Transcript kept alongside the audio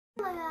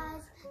Hello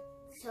guys,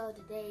 so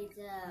today is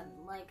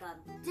like a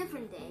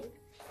different day.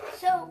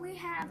 So we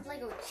have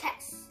Lego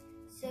chess.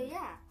 So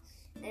yeah,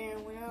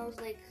 and when I was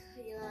like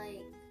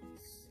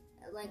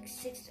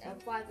 6 or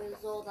 5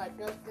 years old, I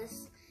built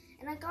this,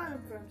 and I got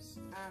it from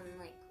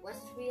like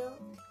Westview,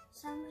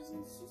 San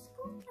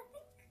Francisco,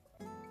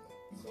 I think.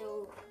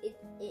 So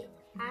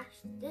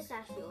this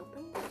actually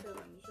opened. So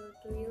let me show it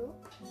to you.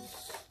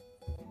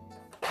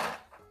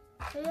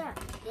 So yeah,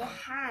 it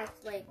has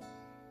like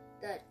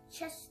the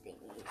chess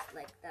thingies,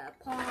 like the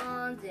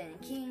pawns and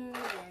kings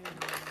and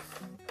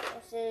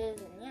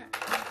horses, and yeah.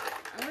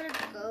 I'm gonna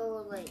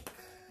go like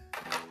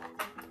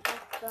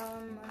put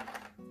them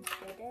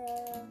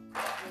there.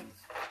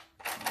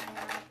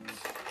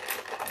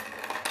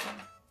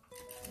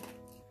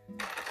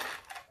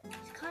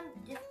 It's kind of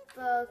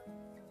difficult,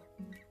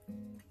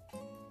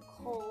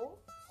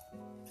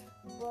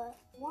 but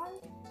one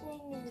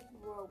thing is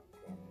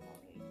broken.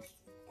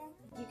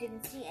 You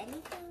didn't see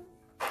anything?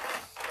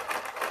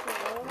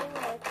 So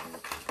let's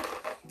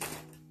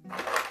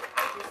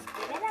just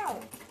get it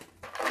out.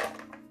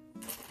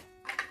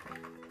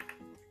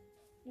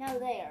 Now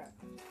there.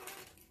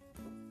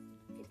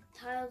 Get the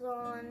tiles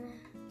on.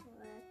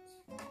 Let's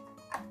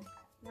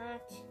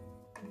not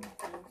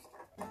use.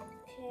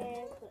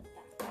 Okay, put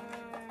that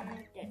on.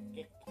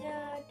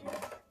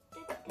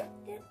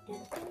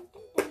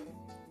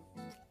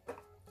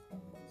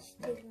 It's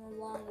taking a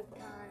longer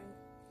time.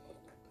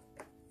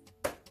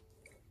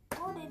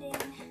 Put it in.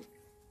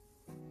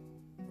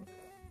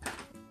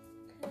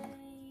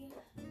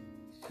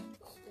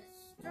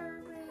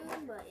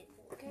 But it's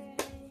okay.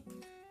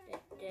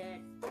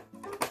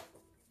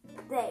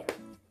 There.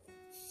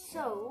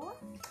 So,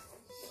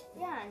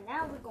 yeah,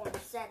 now we're going to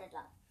set it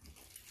up.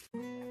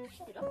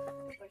 Set it up.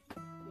 First,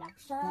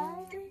 left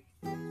side.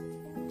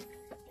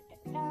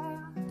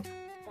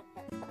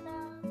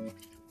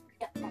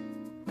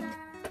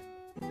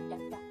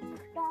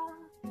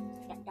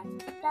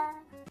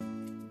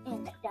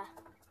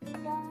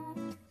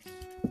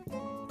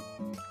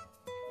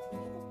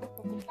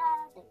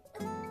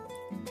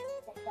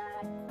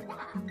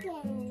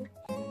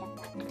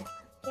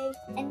 Okay,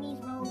 enemies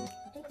move.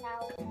 Take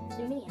out the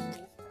mini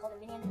enemies. Call the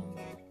mini enemies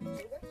and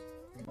shoulders.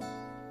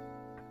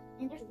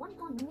 And there's one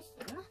gone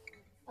missing.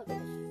 Oh,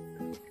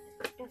 goodness.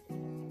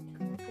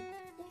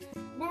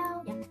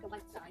 Now, yeah, the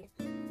right side.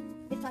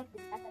 It's like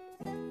this. That's like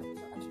this.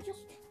 So let's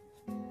just.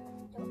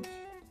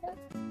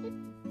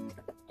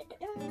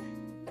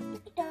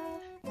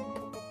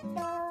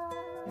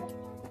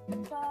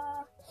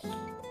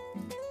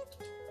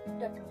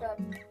 Enemies well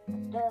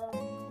done.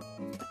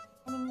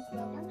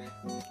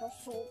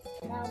 Also,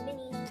 now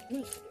mini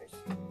figures.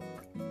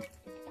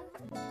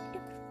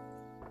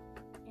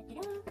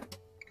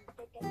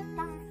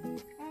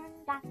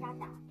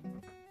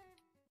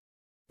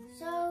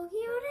 So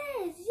here it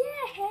is.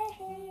 Yay!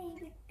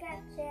 We got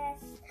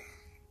chess.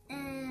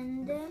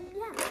 And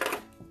yeah.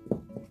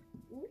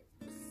 Oops.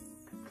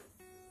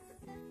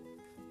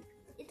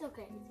 It's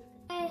okay.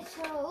 Okay,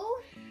 so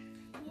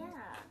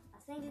yeah, I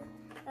think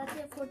that's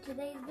it for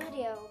today's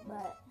video,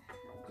 but I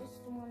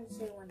just want to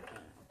say one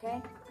thing, okay?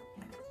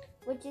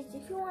 Which is,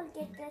 if you want to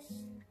get this,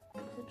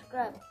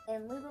 subscribe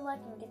and leave a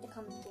like and get the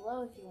comments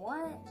below if you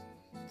want it.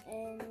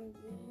 And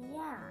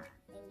yeah,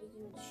 and you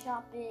can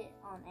shop it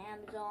on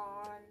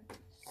Amazon,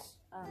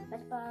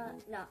 Best Buy,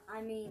 no,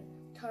 I mean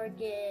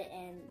Target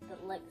and the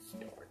Lego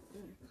store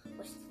in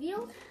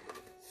Westview.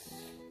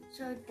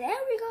 So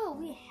there we go.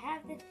 We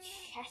have the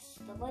chess,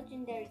 the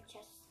legendary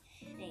chess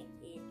thing.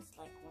 It's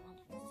like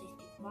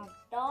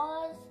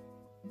 $165.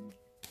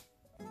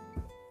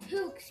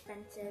 Too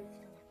expensive.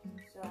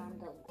 So I'm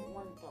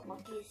one of the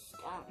luckiest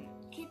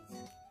kids.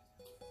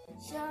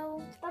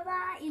 So bye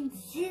bye and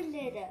see you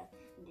later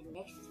in the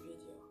next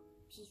video.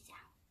 Peace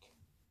out.